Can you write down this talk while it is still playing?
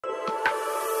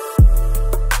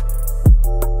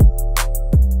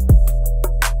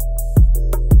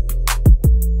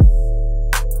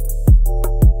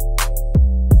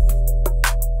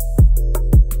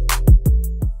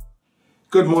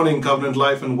Good morning, Covenant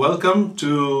Life, and welcome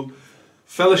to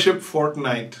Fellowship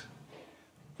Fortnight.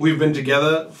 We've been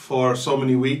together for so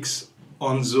many weeks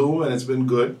on Zoom, and it's been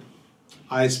good.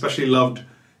 I especially loved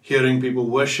hearing people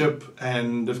worship,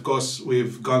 and of course,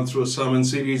 we've gone through a sermon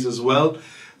series as well,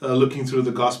 looking through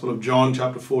the Gospel of John,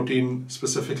 chapter 14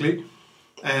 specifically,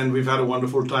 and we've had a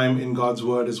wonderful time in God's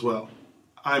Word as well.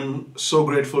 I'm so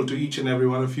grateful to each and every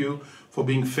one of you for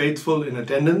being faithful in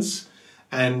attendance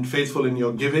and faithful in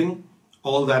your giving.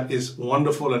 All that is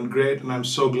wonderful and great, and I'm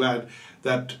so glad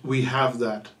that we have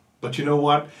that. But you know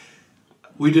what?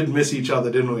 We did miss each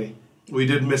other, didn't we? We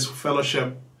did miss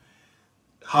fellowship,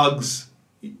 hugs,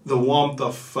 the warmth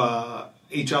of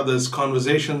each other's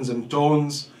conversations and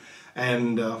tones,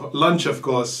 and lunch, of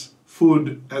course,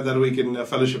 food that we can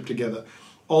fellowship together.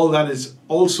 All that is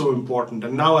also important.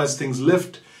 And now as things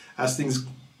lift, as things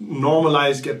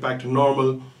normalize, get back to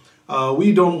normal,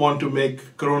 we don't want to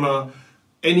make Corona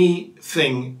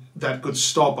anything that could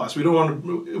stop us. We don't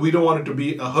want it to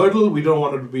be a hurdle. We don't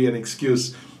want it to be an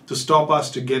excuse to stop us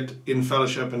to get in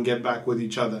fellowship and get back with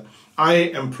each other. I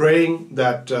am praying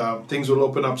that things will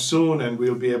open up soon and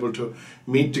we'll be able to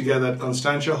meet together at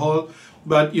Constantia Hall.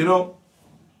 But you know,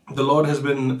 the Lord has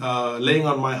been laying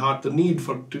on my heart the need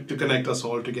to connect us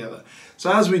all together.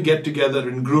 So as we get together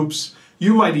in groups,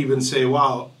 you might even say,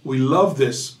 wow, we love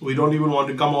this. We don't even want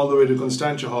to come all the way to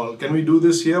Constantia Hall. Can we do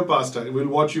this here, Pastor? We'll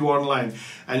watch you online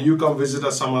and you come visit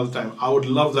us some other time. I would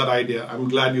love that idea. I'm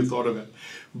glad you thought of it.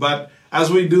 But as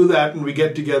we do that and we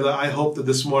get together, I hope that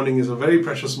this morning is a very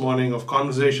precious morning of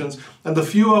conversations. And the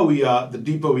fewer we are, the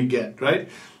deeper we get, right?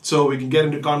 So we can get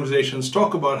into conversations,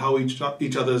 talk about how each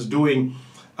other is doing,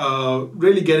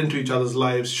 really get into each other's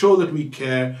lives, show that we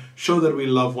care, show that we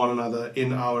love one another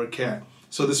in our care.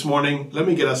 So this morning, let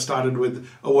me get us started with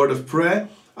a word of prayer,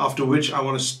 after which I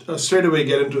want to straight away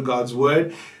get into God's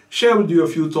Word, share with you a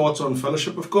few thoughts on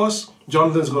fellowship, of course.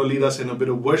 Jonathan's going to lead us in a bit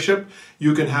of worship.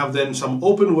 You can have then some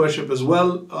open worship as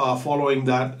well following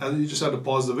that. And you just have to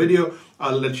pause the video.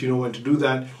 I'll let you know when to do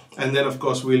that. And then, of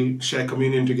course, we'll share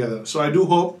communion together. So I do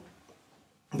hope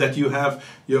that you have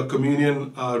your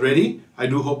communion ready. I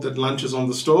do hope that lunch is on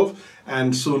the stove,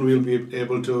 and soon we'll be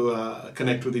able to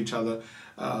connect with each other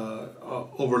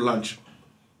over lunch.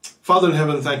 Father in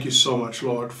heaven, thank you so much,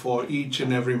 Lord, for each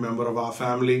and every member of our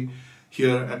family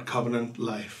here at Covenant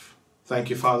Life. Thank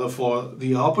you, Father, for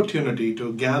the opportunity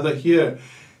to gather here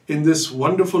in this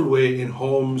wonderful way in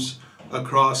homes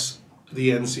across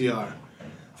the NCR.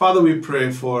 Father, we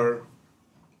pray for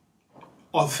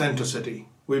authenticity.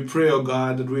 We pray, oh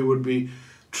God, that we would be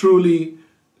truly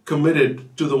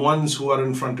committed to the ones who are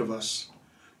in front of us,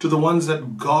 to the ones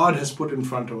that God has put in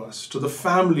front of us, to the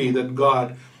family that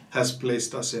God has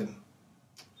placed us in.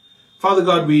 Father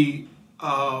God, we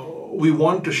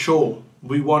want to show,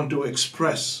 we want to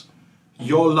express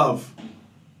your love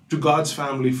to God's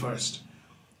family first.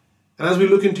 And as we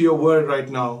look into your word right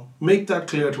now, make that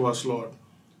clear to us, Lord.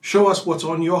 Show us what's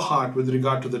on your heart with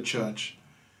regard to the church.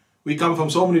 We come from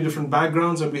so many different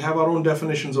backgrounds and we have our own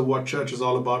definitions of what church is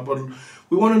all about, but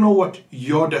we want to know what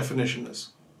your definition is.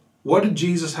 What did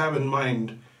Jesus have in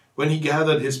mind when he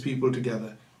gathered his people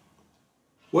together?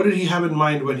 What did he have in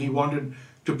mind when he wanted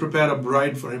to prepare a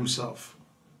bride for himself?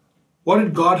 What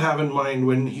did God have in mind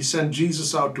when he sent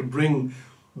Jesus out to bring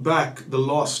back the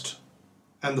lost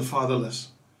and the fatherless?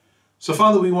 So,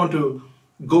 Father, we want to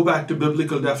go back to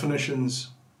biblical definitions,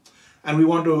 and we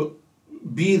want to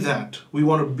be that. We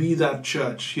want to be that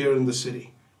church here in the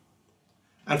city.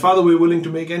 And Father, we're willing to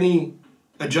make any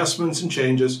adjustments and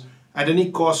changes at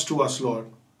any cost to us, Lord,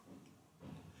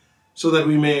 so that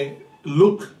we may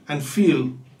look and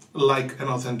feel like an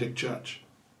authentic church.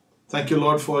 Thank you,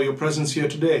 Lord, for your presence here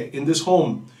today, in this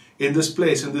home, in this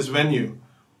place, in this venue.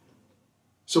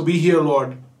 So be here,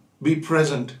 Lord. Be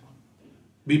present.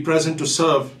 Be present to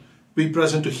serve. Be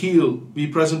present to heal. Be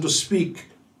present to speak,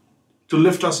 to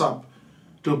lift us up,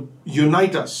 to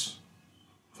unite us.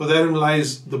 For therein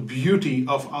lies the beauty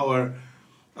of our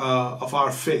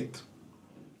faith,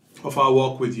 of our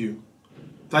walk with you.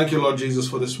 Thank you, Lord Jesus,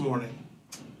 for this morning.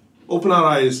 Open our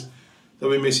eyes that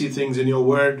we may see things in your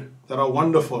word that are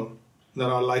wonderful, that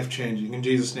are life-changing. In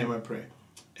Jesus' name I pray.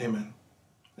 Amen.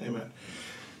 Amen.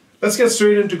 Let's get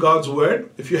straight into God's word.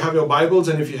 If you have your Bibles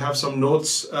and if you have some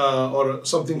notes or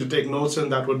something to take notes in,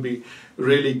 that would be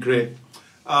really great.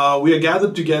 We are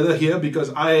gathered together here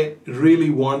because I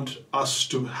really want us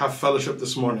to have fellowship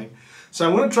this morning. So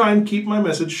I'm going to try and keep my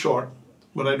message short,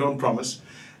 but I don't promise.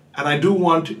 And I do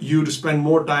want you to spend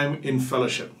more time in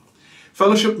fellowship.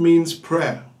 Fellowship means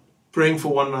prayer, praying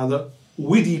for one another,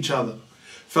 with each other.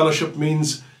 Fellowship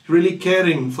means really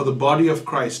caring for the body of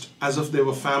Christ as if they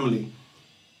were family.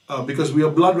 because we are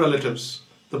blood relatives,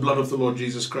 the blood of the Lord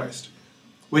Jesus Christ.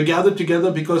 We're gathered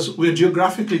together because we're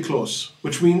geographically close,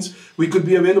 which means we could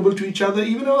be available to each other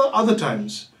even at other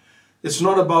times. It's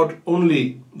not about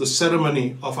only the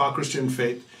ceremony of our Christian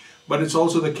faith, but it's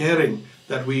also the caring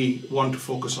that we want to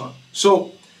focus on.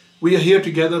 So we are here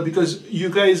together because you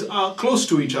guys are close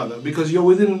to each other, because you're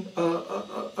within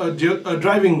a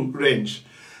driving range.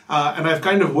 And I've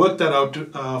kind of worked that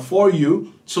out for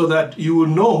you so that you will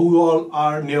know who all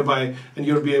are nearby and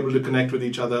you'll be able to connect with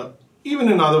each other, even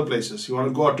in other places. You want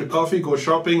to go out to coffee, go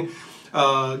shopping,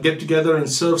 get together and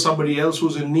serve somebody else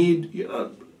who's in need.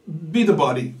 Be the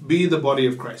body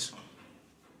of Christ.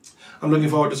 I'm looking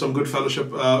forward to some good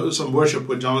fellowship, some worship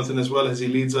with Jonathan as well, as he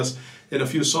leads us in a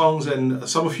few songs, and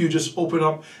some of you just open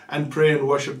up and pray and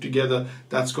worship together.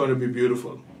 That's going to be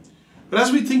beautiful. But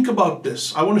as we think about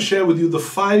this, I want to share with you the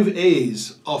 5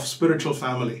 A's of spiritual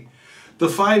family. The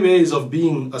 5 A's of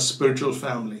being a spiritual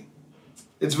family.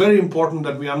 It's very important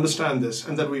that we understand this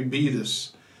and that we be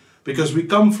this, because we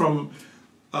come from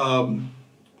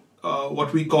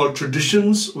what we call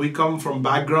traditions. We come from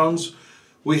backgrounds.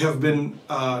 We have been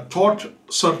taught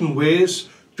certain ways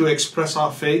to express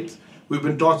our faith. We've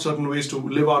been taught certain ways to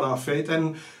live out our faith,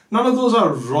 and none of those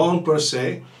are wrong per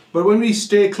se. But when we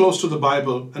stay close to the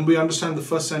Bible and we understand the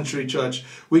first century church,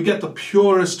 we get the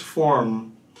purest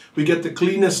form, we get the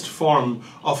cleanest form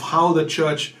of how the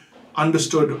church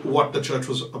understood what the church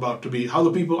was about to be, how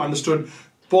the people understood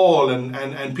Paul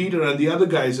and Peter and the other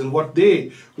guys and what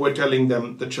they were telling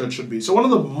them the church should be. So one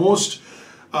of the most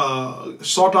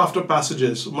sought after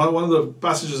passages, one of the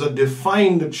passages that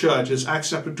defined the church is Acts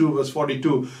chapter 2 verse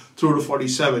 42 through to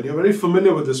 47. You're very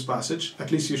familiar with this passage,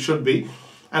 at least you should be.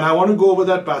 And I want to go over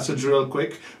that passage real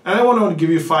quick. And I want to give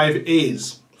you 5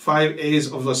 A's. 5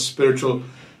 A's of the spiritual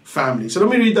family. So let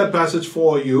me read that passage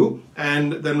for you,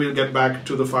 and then we'll get back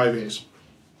to the 5 A's.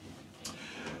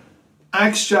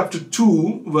 Acts chapter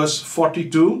 2, verse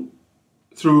 42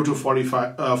 through to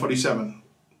 47.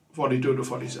 42 to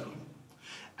 47.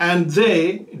 And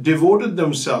they devoted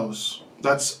themselves,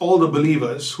 that's all the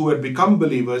believers who had become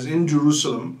believers in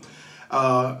Jerusalem,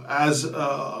 as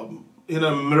a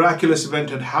miraculous event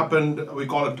had happened. We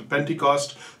call it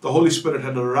Pentecost. The Holy Spirit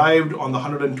had arrived on the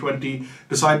 120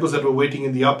 disciples that were waiting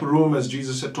in the upper room as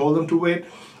Jesus had told them to wait.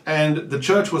 And the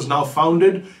church was now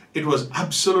founded. It was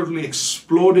absolutely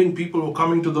exploding. People were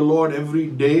coming to the Lord every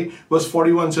day. Verse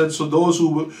 41 said, so those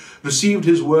who received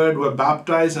his word were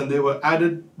baptized, and they were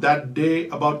added that day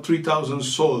about 3,000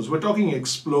 souls. We're talking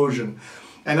explosion.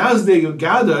 And as they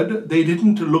gathered, they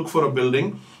didn't look for a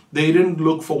building. They didn't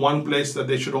look for one place that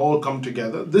they should all come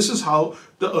together. This is how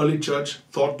the early church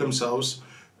thought themselves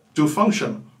to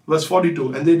function. Verse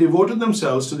 42, and they devoted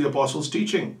themselves to the apostles'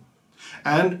 teaching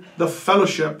and the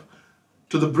fellowship,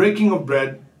 to the breaking of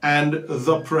bread and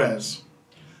the prayers.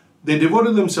 They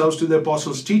devoted themselves to the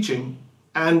apostles' teaching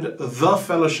and the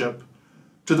fellowship,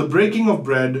 to the breaking of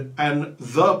bread and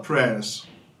the prayers.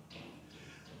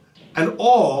 And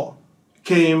awe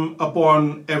came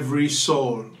upon every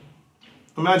soul.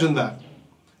 Imagine that.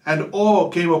 And awe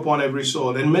came upon every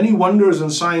soul, and many wonders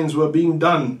and signs were being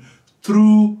done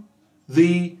through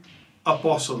the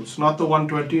apostles. Not the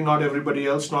 120, not everybody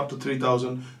else, not the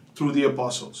 3,000, through the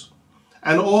apostles.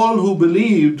 And all who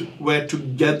believed were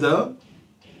together,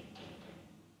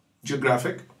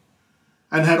 geographic,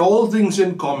 and had all things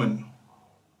in common,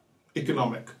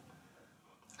 economic.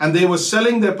 And they were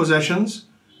selling their possessions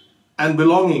and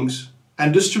belongings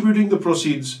and distributing the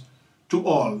proceeds to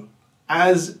all,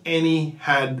 as any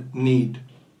had need.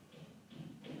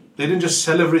 They didn't just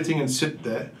sell everything and sit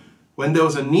there. When there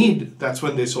was a need, that's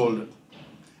when they sold it.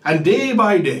 And day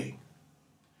by day,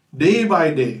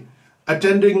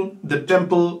 attending the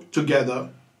temple together.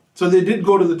 So they did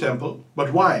go to the temple,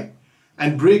 but why?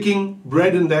 And breaking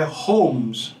bread in their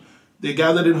homes. They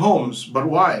gathered in homes, but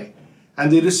why?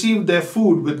 And they received their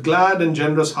food with glad and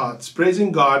generous hearts,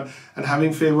 praising God and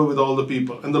having favor with all the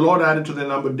people. And the Lord added to their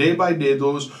number day by day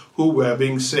those who were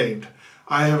being saved.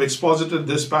 I have exposited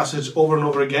this passage over and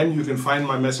over again. You can find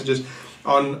my messages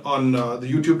on the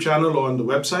YouTube channel or on the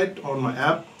website, on my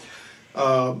app.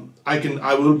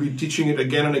 I will be teaching it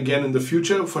again and again in the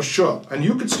future for sure. And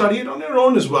you could study it on your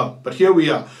own as well. But here we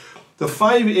are. The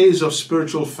 5 A's of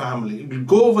spiritual family. We'll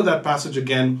go over that passage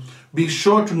again. Be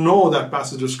sure to know that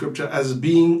passage of scripture as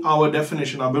being our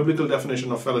definition, our biblical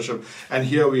definition of fellowship. And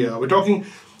here we are. We're talking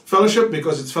fellowship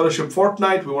because it's Fellowship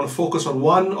Fortnight. We want to focus on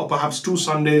 1 or perhaps 2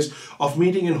 Sundays of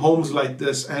meeting in homes like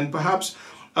this, and perhaps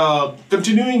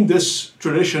continuing this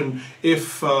tradition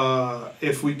if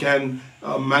we can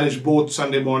manage both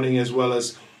Sunday morning as well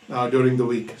as during the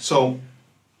week. So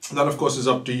that of course is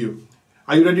up to you.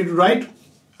 Are you ready to write?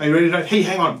 Are you ready to write? Hey,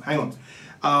 hang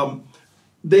on.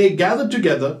 They gathered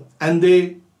together and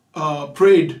they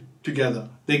prayed together.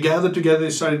 They gathered together, they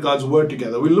studied God's word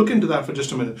together. We'll look into that for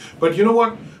just a minute. But you know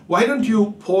what? Why don't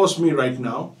you pause me right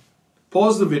now,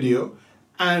 pause the video,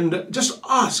 and just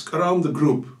ask around the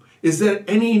group, is there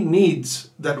any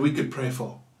needs that we could pray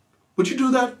for? Would you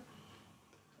do that?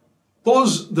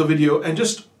 Pause the video and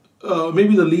just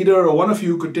maybe the leader or one of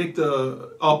you could take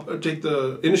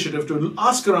the initiative to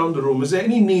ask around the room, is there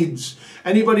any needs?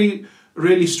 Anybody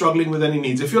really struggling with any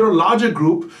needs? If you're a larger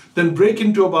group, then break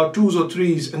into about 2s or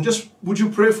 3s and just, would you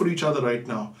pray for each other right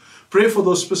now? Pray for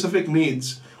those specific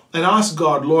needs and ask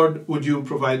God, Lord, would you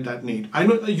provide that need? I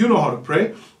know you know how to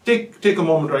pray. Take a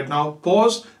moment right now,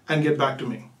 pause and get back to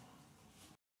me.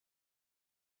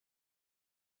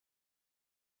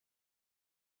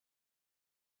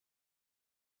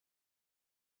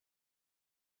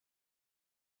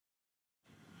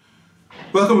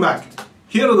 Welcome back.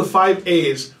 Here are the 5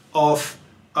 A's of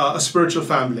a spiritual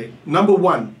family. Number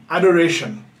 1,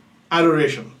 adoration.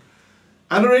 Adoration.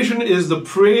 Adoration is the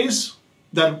praise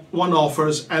that one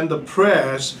offers and the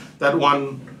prayers that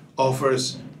one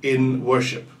offers in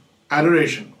worship.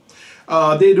 Adoration.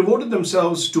 They devoted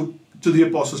themselves to the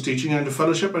apostles' teaching and to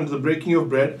fellowship and to the breaking of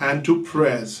bread and to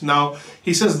prayers. Now,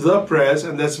 he says the prayers,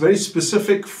 and there's very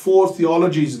specific 4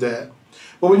 theologies there.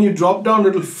 But when you drop down a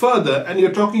little further and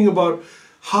you're talking about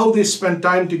how they spent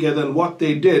time together and what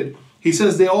they did, he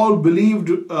says they all believed,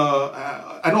 and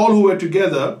all who were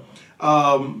together,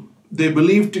 they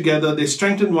believed together, they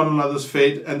strengthened one another's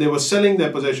faith, and they were selling their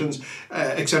possessions,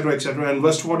 etc., etc. And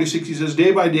verse 46, he says,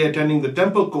 day by day attending the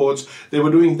temple courts, they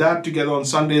were doing that together. On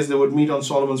Sundays, they would meet on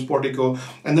Solomon's portico,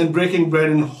 and then breaking bread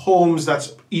in homes,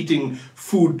 that's eating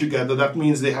food together. That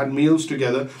means they had meals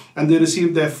together, and they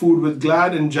received their food with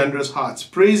glad and generous hearts,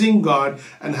 praising God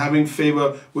and having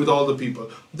favor with all the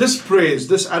people. This praise,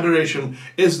 this adoration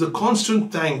is the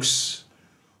constant thanks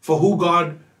for who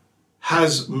God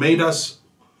has made us,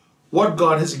 what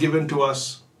God has given to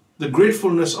us, the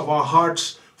gratefulness of our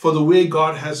hearts for the way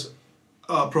God has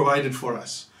provided for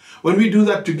us. When we do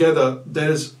that together,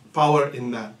 there is power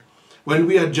in that. When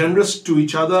we are generous to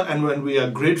each other and when we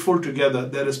are grateful together,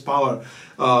 there is power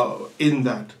in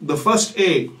that. The first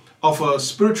A of a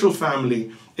spiritual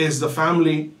family is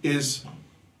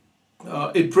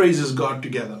it praises God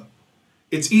together.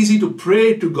 It's easy to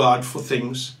pray to God for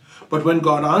things, but when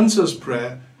God answers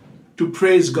prayer, to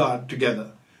praise God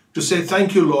together. To say,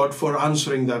 thank you, Lord, for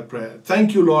answering that prayer.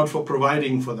 Thank you, Lord, for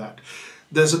providing for that.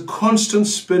 There's a constant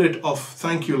spirit of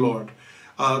thank you, Lord.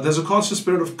 There's a constant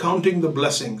spirit of counting the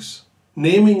blessings,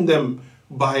 naming them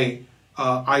by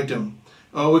item.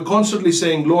 We're constantly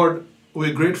saying, Lord,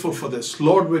 we're grateful for this.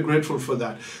 Lord, we're grateful for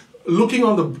that.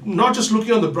 Not just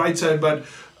looking on the bright side, but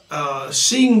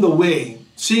seeing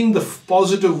the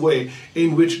positive way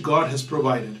in which God has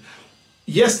provided.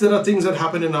 Yes, there are things that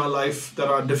happen in our life that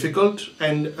are difficult,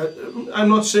 and I'm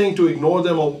not saying to ignore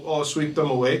them or sweep them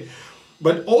away,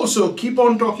 but also keep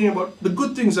on talking about the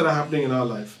good things that are happening in our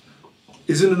life.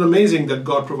 Isn't it amazing that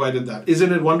God provided that?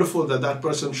 Isn't it wonderful that that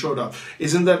person showed up?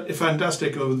 Isn't that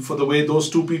fantastic for the way those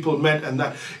 2 people met? And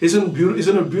that isn't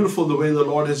it beautiful the way the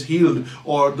Lord has healed,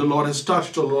 or the Lord has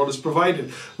touched, or the Lord has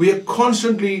provided? We are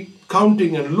constantly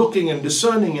counting and looking and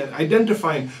discerning and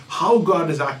identifying how God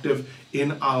is active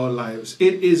in our lives.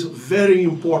 It is very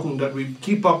important that we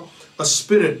keep up a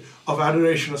spirit of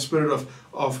adoration, a spirit of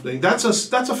that's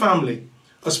a family,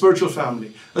 a spiritual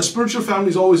family. A spiritual family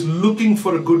is always looking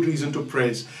for a good reason to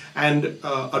praise and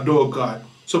adore God.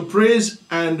 So praise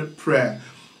and prayer.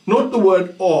 Note the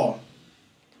word awe.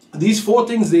 These 4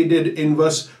 things they did in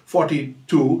verse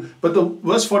 42, but the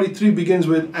verse 43 begins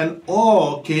with, and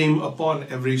awe came upon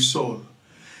every soul.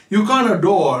 You can't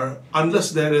adore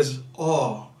unless there is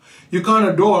awe. You can't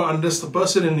adore unless the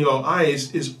person in your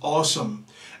eyes is awesome.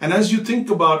 And as you think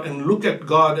about and look at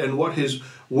God and what His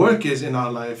work is in our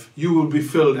life, you will be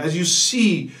filled. As you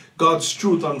see God's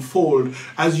truth unfold,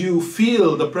 as you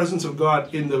feel the presence of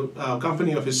God in the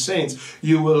company of His saints,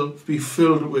 you will be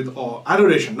filled with awe.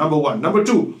 Adoration, number 1. Number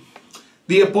 2,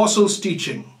 the apostles'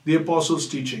 teaching. The apostles'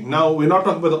 teaching. Now, we're not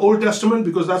talking about the Old Testament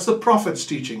because that's the prophets'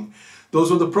 teaching. Those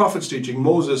were the prophets teaching,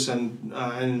 Moses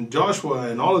and Joshua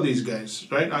and all of these guys,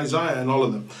 right? Isaiah and all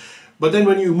of them. But then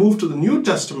when you move to the New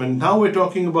Testament, now we're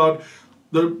talking about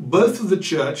the birth of the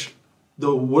church,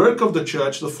 the work of the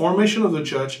church, the formation of the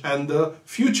church, and the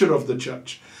future of the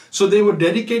church. So they were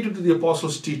dedicated to the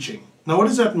apostles' teaching. Now what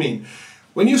does that mean?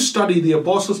 When you study the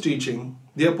apostles' teaching,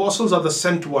 the apostles are the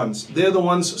sent ones. They're the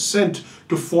ones sent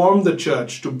to form the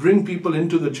church, to bring people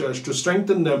into the church, to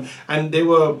strengthen them. And they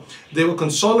were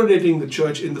consolidating the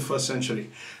church in the first century.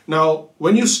 Now,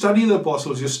 when you study the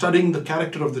apostles, you're studying the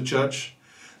character of the church,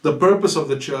 the purpose of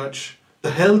the church,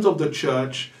 the health of the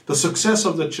church, the success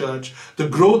of the church, the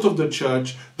growth of the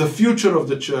church, the future of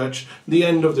the church, the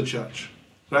end of the church,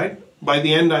 right? By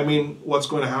the end, I mean what's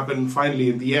going to happen finally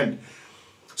in the end.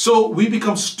 So we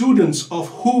become students of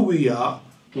who we are,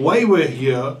 why we're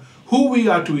here, who we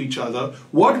are to each other,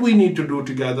 what we need to do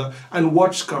together, and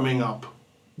what's coming up.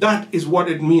 That is what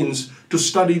it means to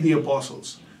study the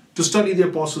apostles, to study the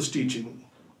apostles' teaching.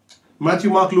 Matthew,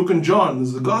 Mark, Luke, and John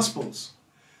is the Gospels.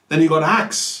 Then you got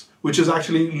Acts, which is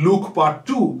actually Luke part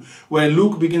 2, where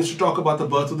Luke begins to talk about the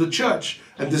birth of the church.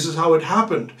 And this is how it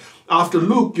happened. After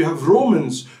Luke, you have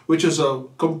Romans, which is a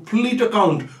complete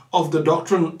account of the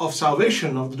doctrine of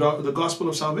salvation, of the gospel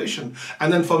of salvation.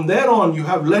 And then from there on, you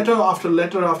have letter after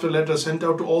letter after letter sent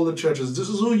out to all the churches. This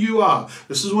is who you are.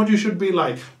 This is what you should be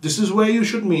like. This is where you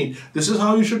should meet. This is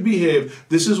how you should behave.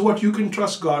 This is what you can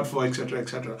trust God for, etc.,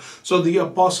 etc. So the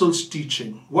apostles'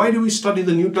 teaching. Why do we study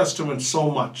the New Testament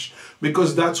so much?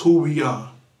 Because that's who we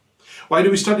are. Why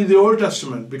do we study the Old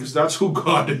Testament? Because that's who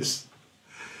God is.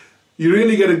 You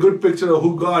really get a good picture of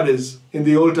who God is in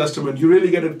the Old Testament. You really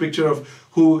get a picture of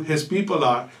who His people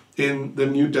are in the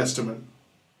New Testament.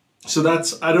 So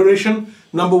that's adoration.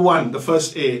 Number 1, the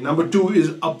first A. Number 2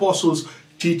 is apostles'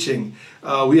 teaching.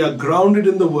 We are grounded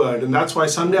in the Word, and that's why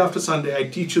Sunday after Sunday I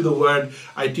teach you the Word.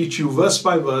 I teach you verse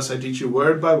by verse. I teach you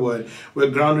word by word.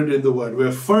 We're grounded in the Word.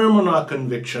 We're firm on our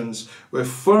convictions. We're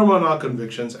firm on our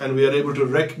convictions, and we are able to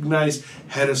recognize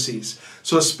heresies.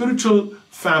 So a spiritual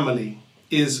family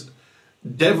is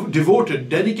devoted,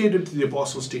 dedicated to the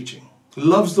apostles' teaching,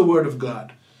 loves the Word of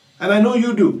God. And I know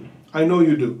you do. I know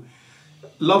you do.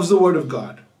 Loves the Word of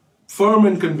God, firm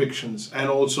in convictions, and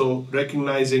also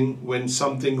recognizing when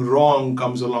something wrong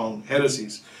comes along,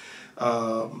 heresies,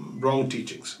 wrong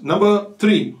teachings. Number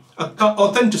 3,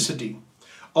 authenticity.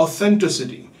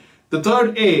 Authenticity. The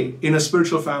third A in a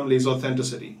spiritual family is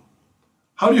authenticity.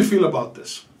 How do you feel about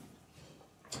this?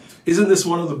 Isn't this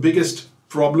one of the biggest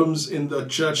problems in the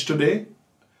church today?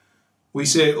 We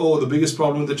say, oh, the biggest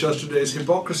problem in the church today is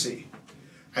hypocrisy.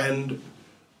 And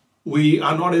we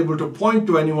are not able to point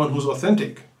to anyone who's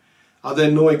authentic. Are there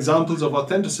no examples of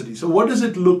authenticity? So what does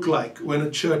it look like when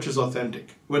a church is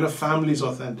authentic, when a family is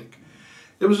authentic?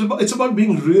 It's about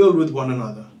being real with one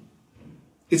another.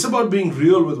 It's about being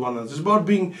real with one another. It's about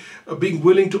being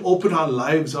willing to open our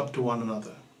lives up to one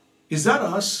another. Is that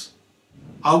us?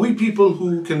 Are we people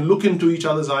who can look into each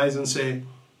other's eyes and say,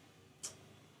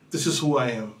 this is who I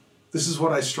am. This is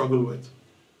what I struggle with.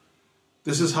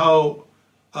 This is how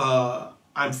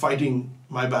I'm fighting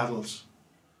my battles.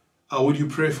 Would you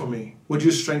pray for me? Would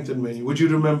you strengthen me? Would you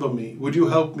remember me? Would you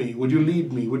help me? Would you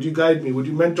lead me? Would you guide me? Would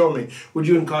you mentor me? Would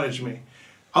you encourage me?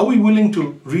 Are we willing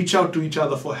to reach out to each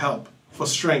other for help, for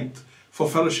strength, for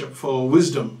fellowship, for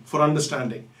wisdom, for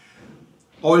understanding?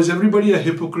 Or is everybody a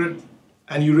hypocrite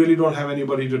and you really don't have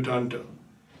anybody to turn to?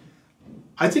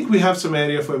 I think we have some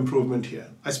area for improvement here.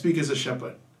 I speak as a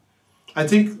shepherd. I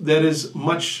think there is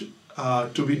much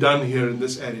to be done here in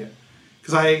this area.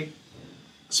 Because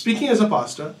speaking as a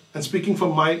pastor and speaking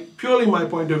from purely my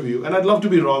point of view, and I'd love to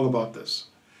be wrong about this,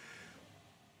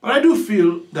 but I do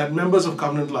feel that members of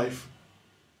Covenant Life,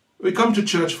 we come to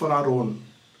church for our own.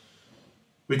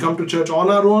 We come to church on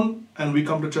our own, and we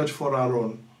come to church for our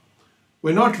own.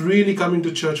 We're not really coming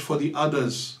to church for the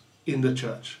others in the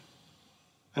church.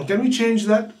 And can we change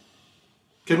that?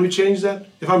 Can we change that?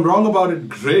 If I'm wrong about it,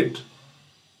 great.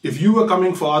 If you are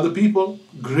coming for other people,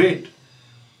 great.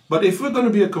 But if we're going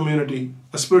to be a community,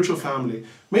 a spiritual family,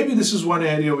 maybe this is one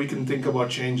area we can think about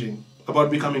changing,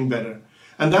 about becoming better.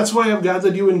 And that's why I've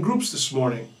gathered you in groups this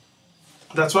morning.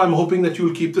 That's why I'm hoping that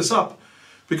you'll keep this up.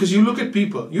 Because you look at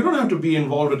people, you don't have to be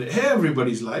involved in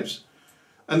everybody's lives.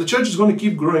 And the church is going to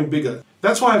keep growing bigger.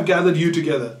 That's why I've gathered you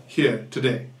together here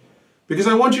today. Because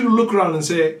I want you to look around and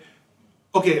say,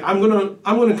 okay, I'm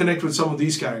going to connect with some of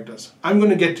these characters. I'm going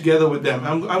to get together with them.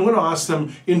 I'm going to ask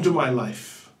them into my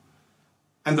life.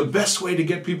 And the best way to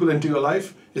get people into your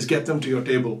life is get them to your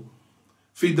table.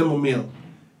 Feed them a meal.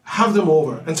 Have them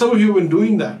over. And some of you have been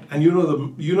doing that. And you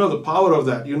know the power of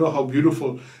that. You know how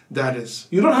beautiful that is.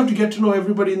 You don't have to get to know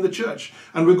everybody in the church.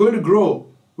 And we're going to grow.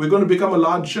 We're going to become a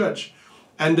large church.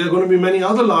 And there are going to be many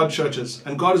other large churches.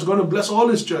 And God is going to bless all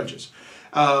His churches.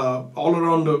 All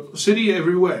around the city,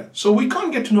 everywhere. So we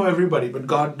can't get to know everybody. But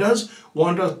God does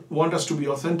want us to be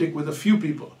authentic with a few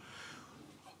people.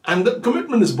 And the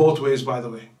commitment is both ways, by the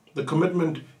way. The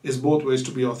commitment is both ways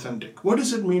to be authentic. What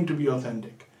does it mean to be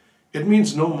authentic? It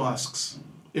means no masks.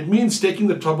 It means taking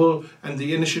the trouble and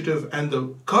the initiative and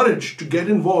the courage to get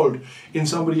involved in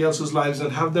somebody else's lives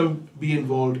and have them be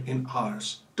involved in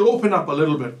ours. to open up a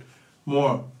little bit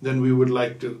more than we would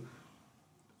like to.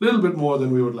 A little bit more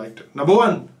than we would like to. Number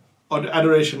 1,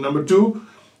 adoration. Number 2,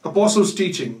 apostles'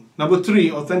 teaching. Number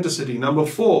 3, authenticity. Number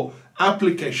 4,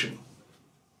 application.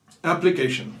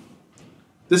 Application.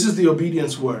 This is the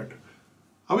obedience word.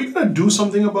 Are we going to do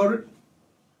something about it?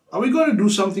 Are we going to do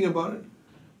something about it?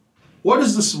 What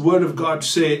does this word of God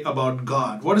say about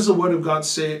God? What does the word of God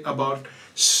say about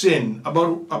sin?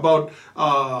 About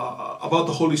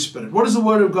the Holy Spirit? What does the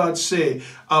word of God say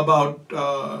about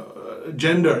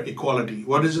gender equality?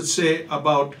 What does it say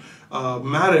about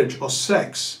marriage or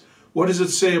sex? What does it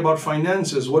say about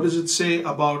finances? What does it say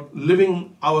about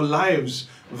living our lives,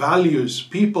 values,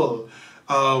 people?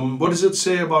 What does it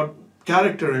say about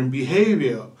character and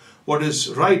behavior? What is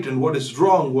right and what is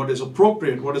wrong? What is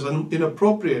appropriate? What is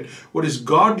inappropriate? What is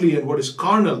godly and what is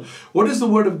carnal? What does the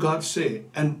Word of God say?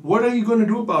 And what are you going to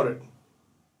do about it?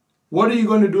 What are you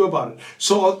going to do about it?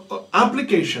 So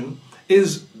application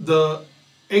is the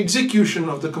execution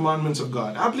of the commandments of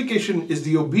God. Application is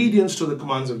the obedience to the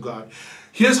commands of God.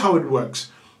 Here's how it works.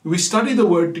 We study the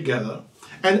Word together.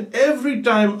 And every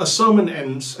time a sermon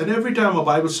ends, and every time a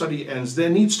Bible study ends, there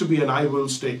needs to be an I will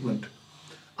statement.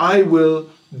 I will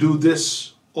do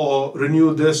this, or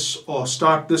renew this, or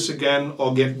start this again,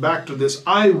 or get back to this.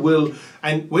 I will.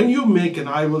 And when you make an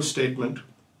I will statement,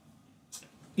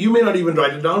 you may not even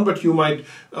write it down, but you might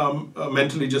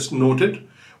mentally just note it.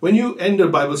 When you end a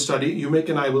Bible study, you make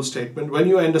an I will statement. When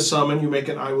you end a sermon, you make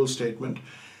an I will statement.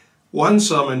 1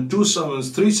 sermon, 2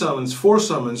 sermons, 3 sermons, 4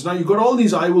 sermons. Now you've got all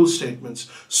these I will statements.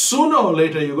 Sooner or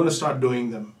later, you're going to start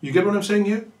doing them. You get what I'm saying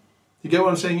here? You get what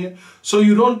I'm saying here? So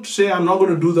you don't say, I'm not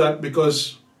going to do that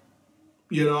because,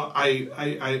 you know,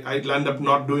 I land up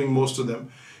not doing most of them.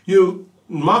 You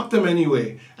mark them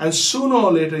anyway. And sooner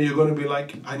or later, you're going to be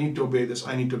like, I need to obey this.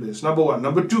 I need to obey this. Number 1.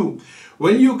 Number 2,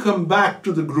 when you come back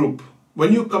to the group,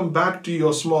 when you come back to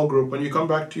your small group, when you come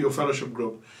back to your fellowship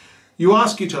group, you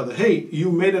ask each other, hey,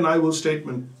 you made an I will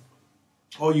statement,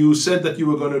 or you said that you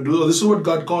were going to do, or this is what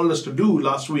God called us to do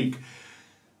last week.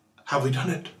 Have we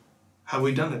done it? Have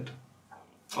we done it?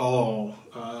 Oh,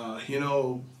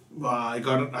 I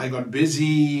got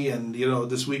busy, and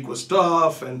this week was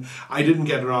tough, and I didn't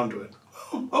get around to it.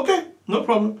 Oh, okay, no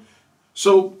problem.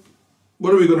 So,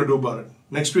 what are we going to do about it?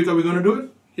 Next week, are we going to do it?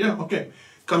 Yeah, okay.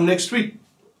 Come next week,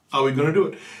 are we going to do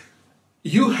it?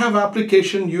 You have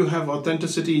application, you have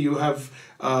authenticity, you have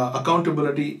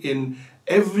accountability in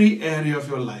every area of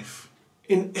your life.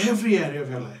 In every area of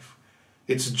your life.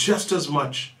 It's just as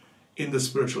much in the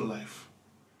spiritual life.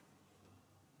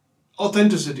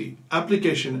 Authenticity,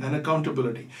 application, and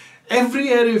accountability. Every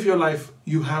area of your life,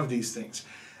 you have these things.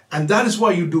 And that is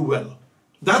why you do well.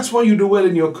 That's why you do well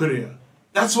in your career.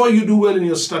 That's why you do well in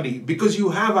your study, because you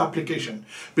have application,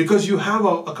 because you have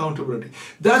accountability.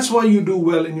 That's why you do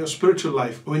well in your spiritual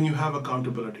life, when you have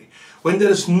accountability. When there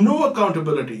is no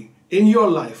accountability in your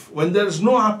life, when there is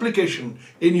no application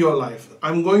in your life,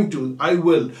 I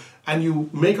will, and you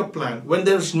make a plan. When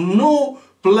there's no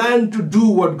plan to do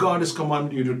what God has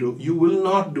commanded you to do, you will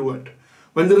not do it.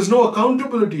 When there is no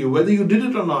accountability, whether you did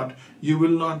it or not, you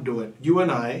will not do it. You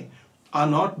and I are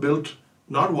not built,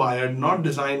 not wired, not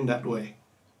designed that way.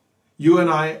 You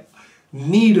and I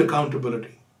need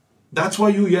accountability. That's why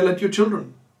you yell at your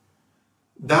children.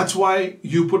 That's why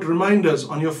you put reminders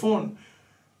on your phone.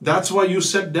 That's why you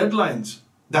set deadlines.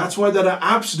 That's why there are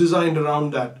apps designed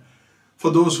around that for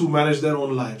those who manage their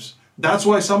own lives. That's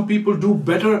why some people do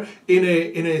better in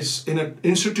an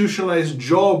institutionalized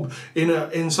job,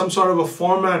 in some sort of a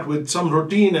format with some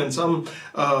routine and some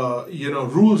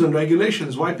rules and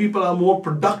regulations. Why people are more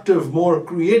productive, more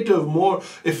creative, more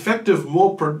effective,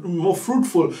 more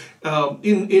fruitful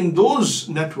in those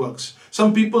networks.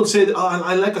 Some people say,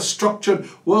 I like a structured.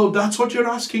 Well, that's what you're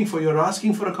asking for. You're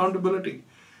asking for accountability.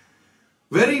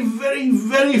 Very, very,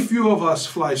 very few of us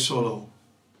fly solo.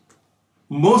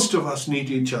 Most of us need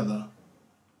each other.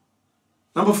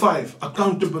 Number 5,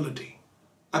 accountability.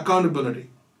 Accountability.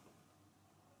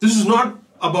 This is not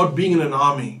about being in an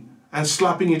army and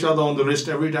slapping each other on the wrist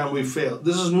every time we fail.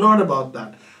 This is not about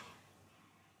that.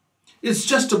 It's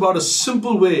just about a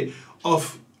simple way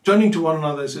of turning to one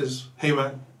another and says, hey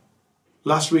man,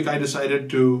 last week I decided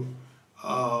to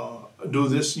do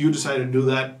this, you decided to do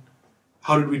that.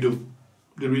 How did we do?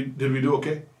 Did we do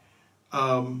okay?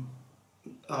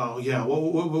 Yeah,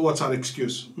 what's our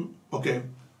excuse? Okay,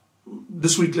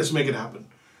 this week let's make it happen.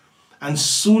 And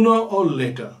sooner or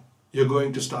later, you're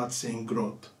going to start seeing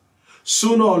growth.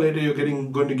 Sooner or later, you're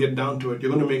going to get down to it.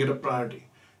 You're going to make it a priority.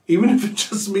 Even if it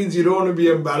just means you don't want to be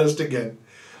embarrassed again.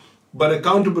 But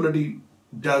accountability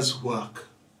does work.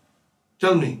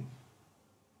 Tell me,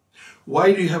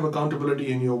 Why do you have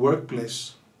accountability in your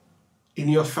workplace? In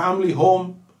your family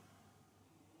home?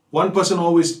 One person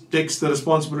always takes the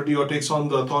responsibility or takes on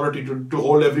the authority to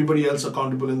hold everybody else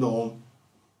accountable in the home.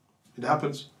 It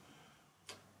happens.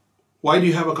 Why do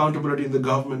you have accountability in the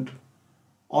government?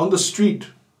 On the street,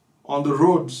 on the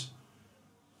roads,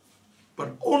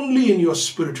 but only in your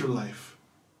spiritual life.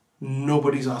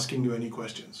 Nobody's asking you any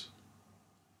questions.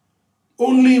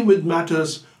 Only with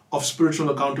matters of spiritual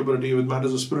accountability, with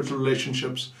matters of spiritual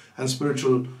relationships and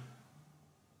spiritual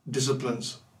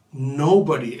disciplines,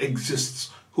 nobody exists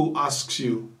who asks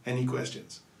you any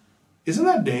questions. Isn't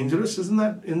that dangerous? Isn't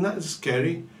that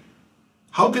scary?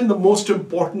 How can the most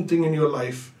important thing in your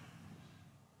life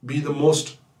be the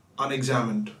most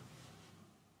unexamined?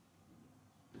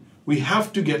 We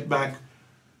have to get back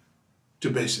to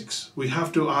basics. We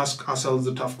have to ask ourselves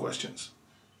the tough questions.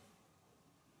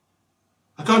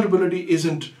 Accountability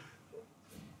isn't,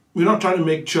 we're not trying to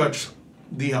make church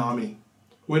the army.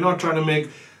 We're not trying to make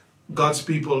God's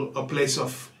people a place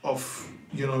of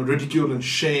ridicule and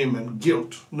shame and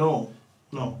guilt. No.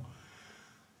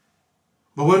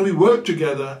 But when we work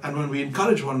together and when we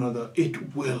encourage one another,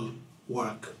 it will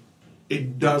work.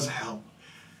 It does help.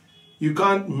 You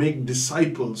can't make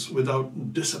disciples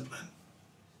without discipline.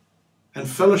 And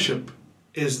fellowship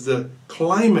is the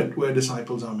climate where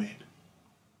disciples are made.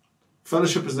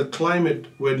 Fellowship is the climate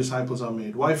where disciples are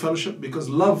made. Why fellowship? Because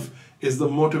love is the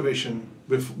motivation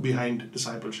behind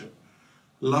discipleship.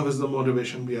 Love is the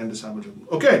motivation behind discipleship.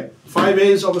 Okay, 5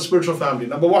 A's of a spiritual family.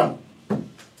 Number 1,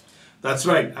 that's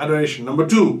right, adoration. Number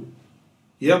 2,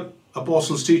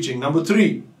 apostles' teaching. Number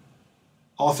 3,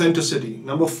 authenticity.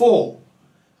 Number 4,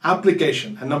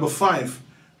 application. And number 5,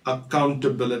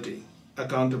 accountability.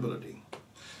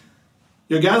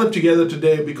 You're gathered together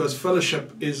today because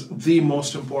fellowship is the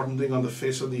most important thing on the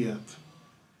face of the earth.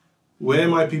 Where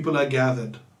my people are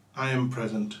gathered, I am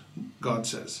present, God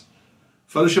says.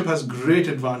 Fellowship has great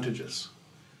advantages.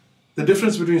 The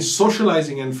difference between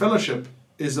socializing and fellowship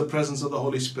is the presence of the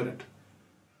Holy Spirit.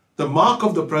 The mark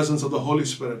of the presence of the Holy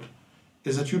Spirit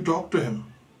is that you talk to Him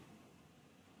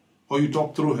or you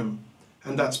talk through Him,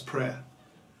 and that's prayer.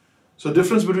 So the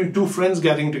difference between 2 friends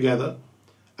getting together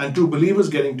and 2 believers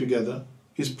getting together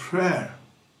is prayer.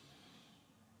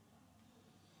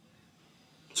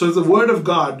 So if the Word of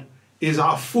God is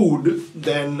our food,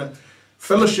 then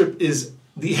fellowship is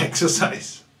the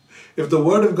exercise. If the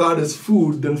Word of God is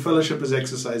food, then fellowship is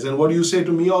exercise. And what do you say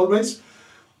to me always?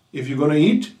 If you're going to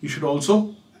eat, you should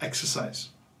also exercise,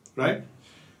 right?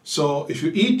 So if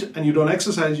you eat and you don't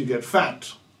exercise, you get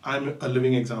fat. I'm a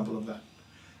living example of that.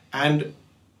 And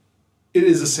it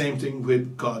is the same thing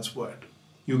with God's Word.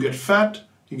 You get fat,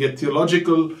 you get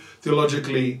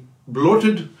theologically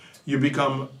bloated, you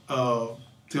become a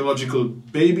theological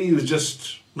baby who's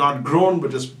just not grown,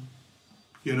 but just,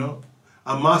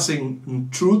 amassing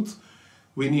truth.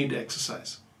 We need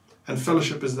exercise. And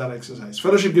fellowship is that exercise.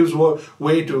 Fellowship gives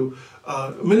way to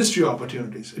ministry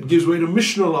opportunities. It gives way to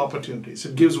missional opportunities.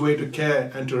 It gives way to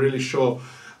care and to really show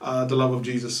the love of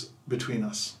Jesus between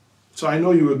us. So I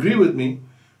know you agree with me,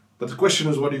 but the question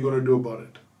is, what are you going to do about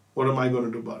it? What am I going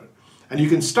to do about it? And you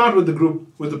can start with the group,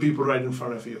 with the people right in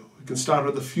front of you. You can start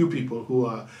with the few people who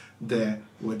are there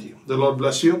with you. The Lord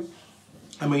bless you.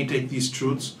 And may you take these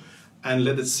truths and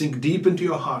let it sink deep into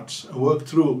your hearts and work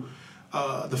through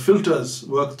the filters,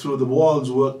 work through the walls,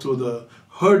 work through the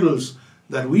hurdles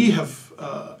that we have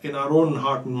in our own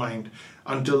heart and mind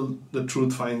until the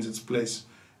truth finds its place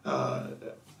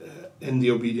in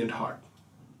the obedient heart.